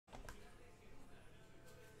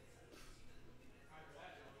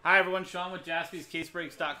Hi everyone, Sean with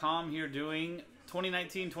JaspysCaseBreaks.com here doing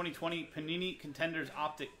 2019-2020 Panini Contenders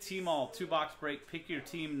Optic Tmall 2-box break. Pick your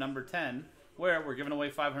team number 10, where we're giving away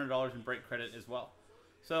 $500 in break credit as well.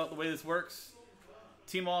 So the way this works,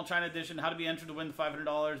 Tmall China Edition, how to be entered to win the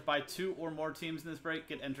 $500. Buy 2 or more teams in this break,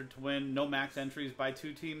 get entered to win. No max entries. Buy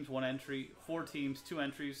 2 teams, 1 entry, 4 teams, 2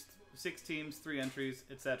 entries, 6 teams, 3 entries,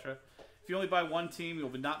 etc. If you only buy 1 team, you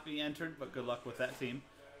will not be entered, but good luck with that team.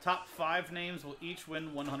 Top 5 names will each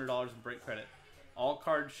win $100 in break credit. All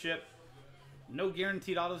cards ship. No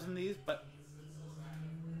guaranteed autos in these, but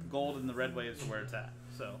gold and the red waves are where it's at.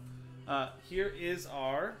 So here is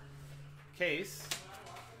our case.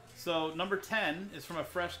 So number 10 is from a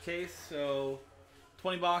fresh case. So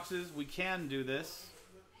 20 boxes. We can do this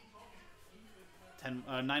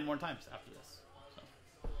 9 more times after this. So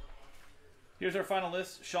here's our final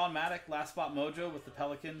list. Sean Maddock, Last Spot Mojo with the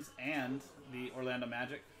Pelicans and the Orlando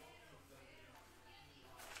Magic.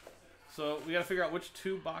 So we got to figure out which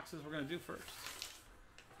 2 boxes we're going to do first.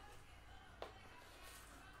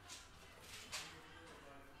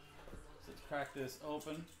 So let's crack this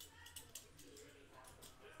open.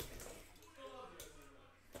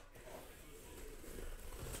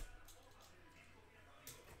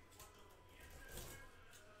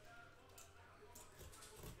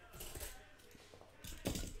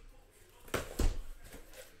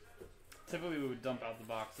 Typically we would dump out the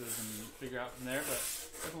boxes and figure out from there, but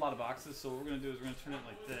there's a lot of boxes, so what we're going to do is we're going to turn it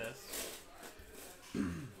like this.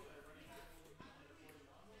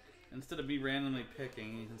 Instead of me randomly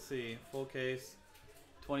picking, you can see full case,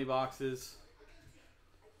 20 boxes,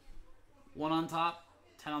 1 on top,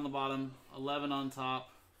 10 on the bottom, 11 on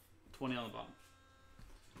top, 20 on the bottom.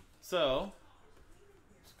 So,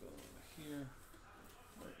 let's go over here.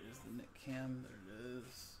 Where is the Nick Cam? There it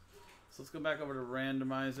is. So let's go back over to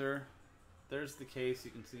randomizer. There's the case.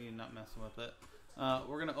 You can see not messing with it.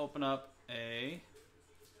 We're going to open up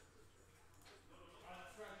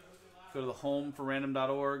go to the home for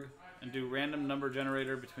random.org and do random number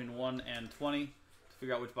generator between 1 and 20 to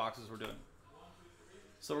figure out which boxes we're doing.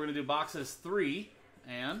 So we're going to do boxes 3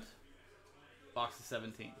 and boxes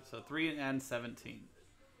 17. So 3 and 17.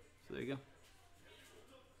 So there you go.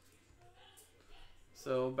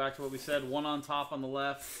 So back to what we said, 1 on top on the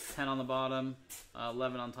left, 10 on the bottom,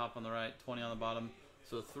 11 on top on the right, 20 on the bottom.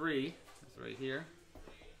 So 3 is right here.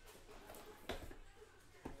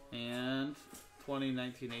 And 20,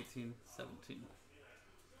 19, 18, 17.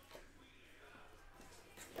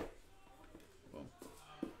 Boom.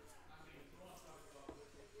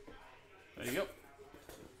 There you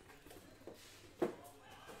go.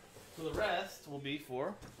 So the rest will be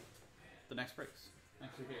for the next breaks.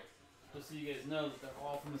 Actually here. Just so you guys know that they're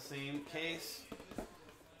all from the same case.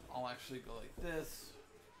 I'll actually go like this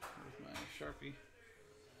with my Sharpie.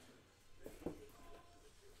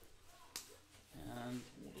 And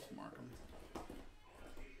we'll just mark them.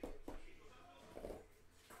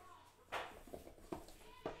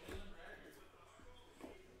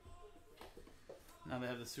 Now they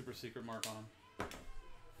have the super secret mark on them.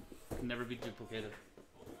 Can never be duplicated.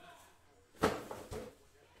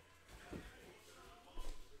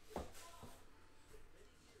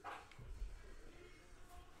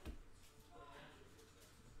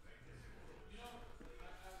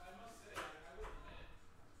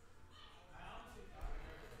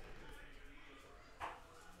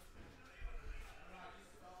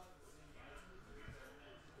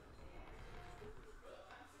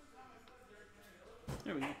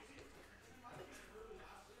 There we go.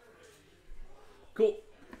 Cool.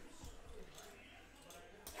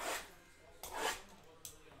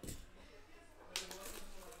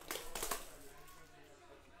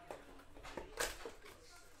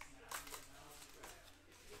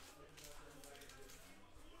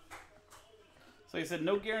 So like I said,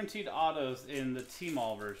 no guaranteed autos in the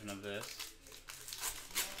Tmall version of this.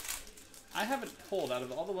 I haven't pulled, out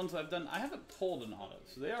of all the ones I've done, I haven't pulled an auto,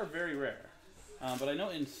 so they are very rare. But I know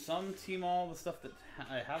in some Tmall, the stuff that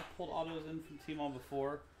I have pulled autos in from Tmall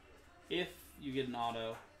before, if you get an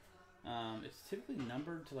auto, it's typically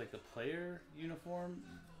numbered to like the player uniform,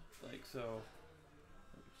 like so.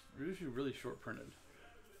 It's usually really short printed.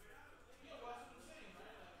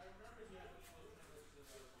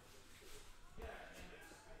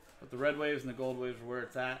 But the red waves and the gold waves are where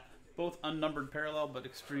it's at. Both unnumbered parallel, but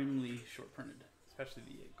extremely short printed, especially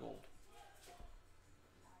the gold.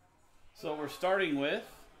 So we're starting with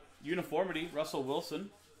uniformity,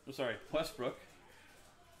 Westbrook.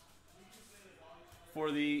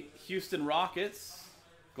 For the Houston Rockets,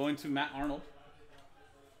 going to Matt Arnold.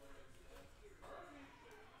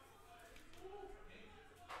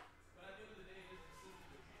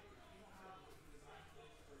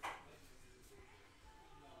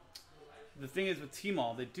 the thing is with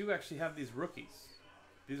Tmall, they do actually have these rookies.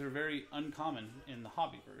 These are very uncommon in the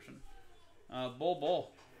hobby version.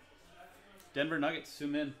 Bull. Denver Nuggets,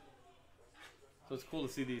 zoom in. So it's cool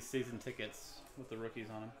to see these season tickets with the rookies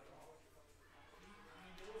on them.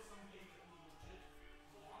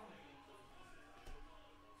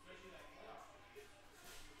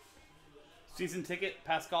 Season ticket,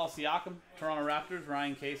 Pascal Siakam, Toronto Raptors,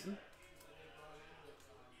 Ryan Kaysen.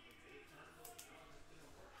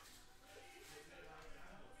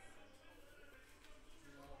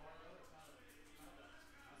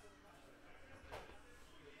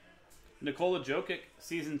 Nikola Jokic,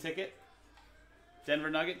 season ticket.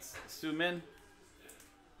 Denver Nuggets, Sue Min.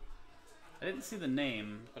 I didn't see the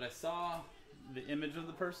name, but I saw the image of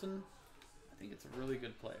the person. I think it's a really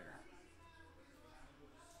good player.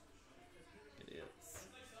 It is.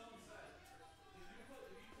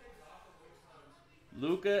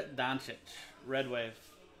 Luka Doncic, Red Wave.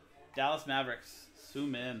 Dallas Mavericks, Sue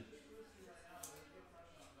Min.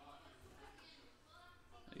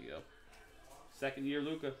 There you go. Second year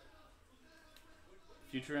Luka.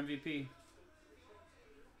 Future MVP.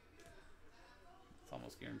 It's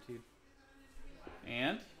almost guaranteed.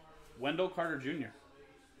 And Wendell Carter Jr.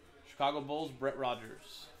 Chicago Bulls, Brett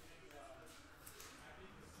Rogers.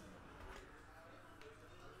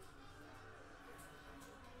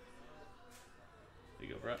 There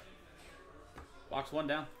you go, Brett. Box one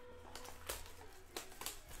down.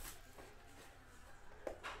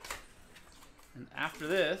 And after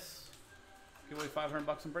this, give away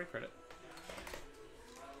 $500 in break credit.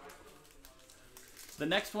 The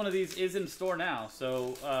next one of these is in store now,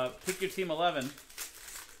 so Pick Your Team 11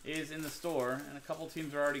 is in the store, and a couple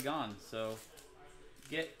teams are already gone. So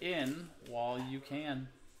get in while you can,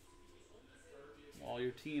 while your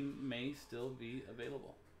team may still be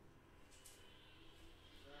available.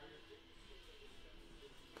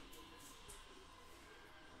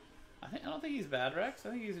 I don't think he's bad, Rex. I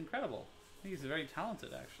think he's incredible. I think he's very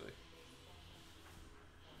talented, actually.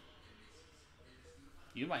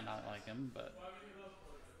 You might not like him, but...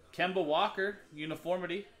 Kemba Walker,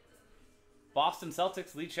 uniformity. Boston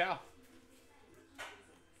Celtics, Lee Chow.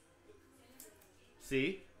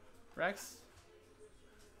 See, Rex?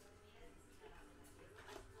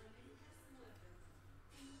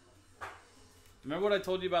 Remember what I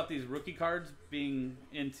told you about these rookie cards being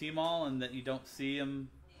in Tmall and that you don't see them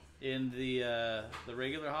in the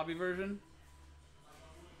regular hobby version?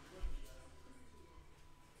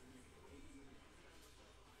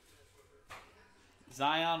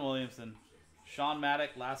 Zion Williamson, Sean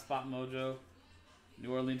Maddock, Last Spot Mojo,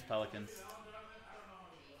 New Orleans Pelicans.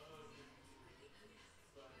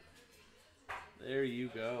 There you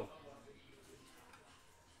go.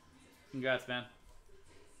 Congrats, man.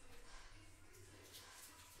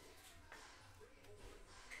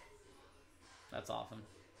 That's awesome.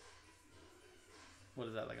 What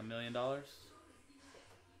is that, like $1 million?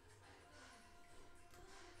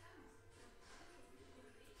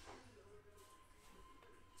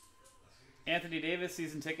 Anthony Davis,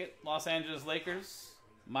 season ticket. Los Angeles Lakers.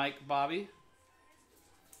 Mike Bobby.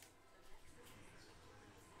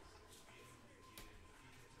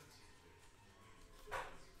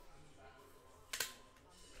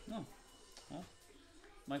 No. Well,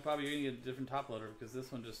 Mike Bobby, you're going to get a different top loader because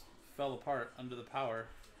this one just fell apart under the power.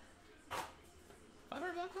 $500,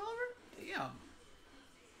 Oliver? Damn.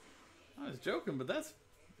 I was joking, but that's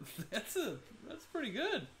pretty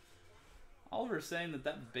good. Oliver's saying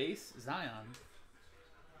that base Zion,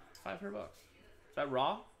 $500. Is that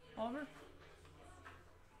raw, Oliver?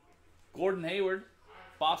 Gordon Hayward,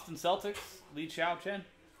 Boston Celtics, Lee Chow Chen.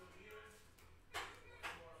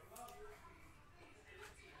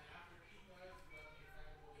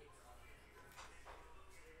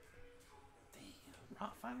 Damn, raw,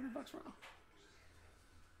 $500 raw.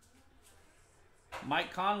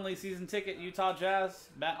 Mike Conley, season ticket, Utah Jazz,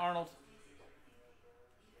 Matt Arnold.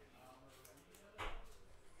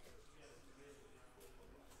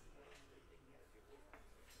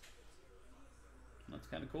 That's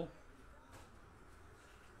kind of cool.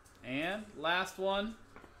 And last one,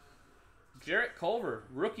 Jarrett Culver,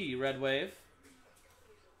 rookie Red Wave.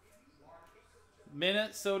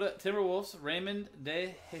 Minnesota Timberwolves, Raymond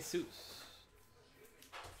De Jesus.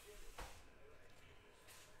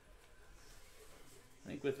 I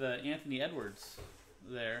think with Anthony Edwards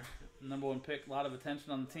there, #1 pick, a lot of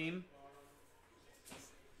attention on the team.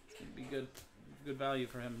 It's going to be good value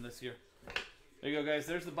for him this year. There you go, guys.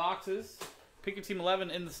 There's the boxes. Pick Your Team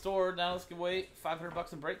 11 in the store. Now let's give away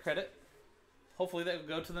 $500 in break credit. Hopefully that will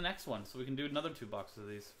go to the next one, so we can do another 2 boxes of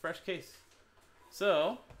these. Fresh case.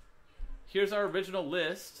 So, here's our original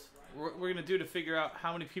list. We're going to do to figure out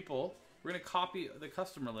how many people We're going to copy the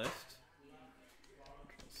customer list.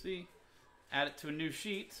 Control-C. Add it to a new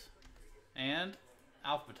sheet. And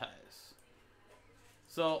alphabetize.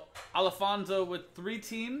 So, Alfonso with 3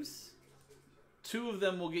 teams. 2 of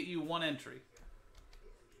them will get you 1 entry.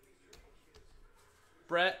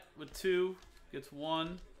 Brett with 2 gets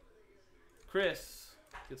 1. Chris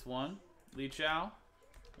gets 1. Lee Chow,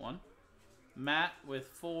 1. Matt with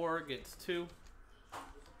 4 gets 2.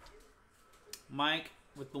 Mike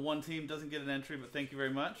with the 1 team doesn't get an entry, but thank you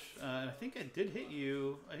very much. And I think I did hit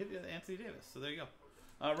you. I hit Anthony Davis, so there you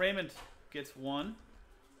go. Raymond gets 1.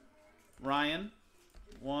 Ryan,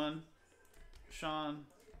 1. Sean,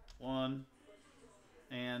 1.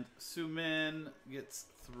 And Sumin gets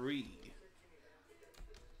 3.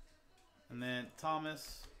 And then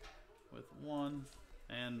Thomas with 1.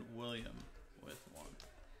 And William with 1.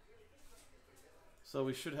 So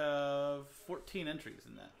we should have 14 entries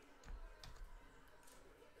in that.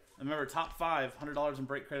 And remember, top 5, $100 in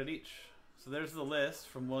break credit each. So there's the list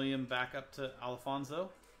from William back up to Alfonso.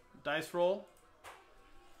 Dice roll.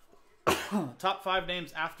 Top 5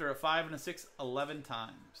 names after a 5 and a 6, 11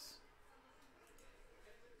 times.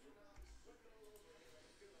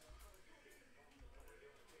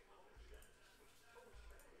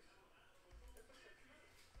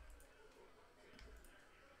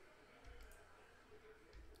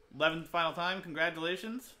 th final time.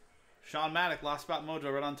 Congratulations. Sean Maddock, Lost Spot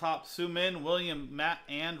Mojo, right on top. Sue Min, William, Matt,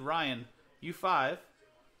 and Ryan. You 5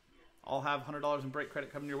 all have $100 in break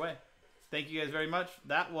credit coming your way. Thank you guys very much.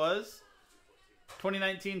 That was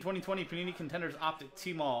 2019-2020 Panini Contenders Optic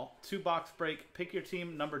Tmall 2-box break. Pick your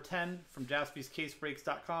team number 10 from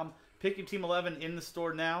JaspysCaseBreaks.com. Pick your team 11 in the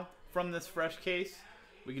store now from this fresh case.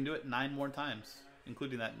 We can do it 9 more times,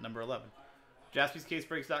 including that number 11.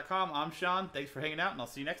 JaspysCaseBreaks.com. I'm Sean. Thanks for hanging out, and I'll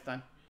see you next time.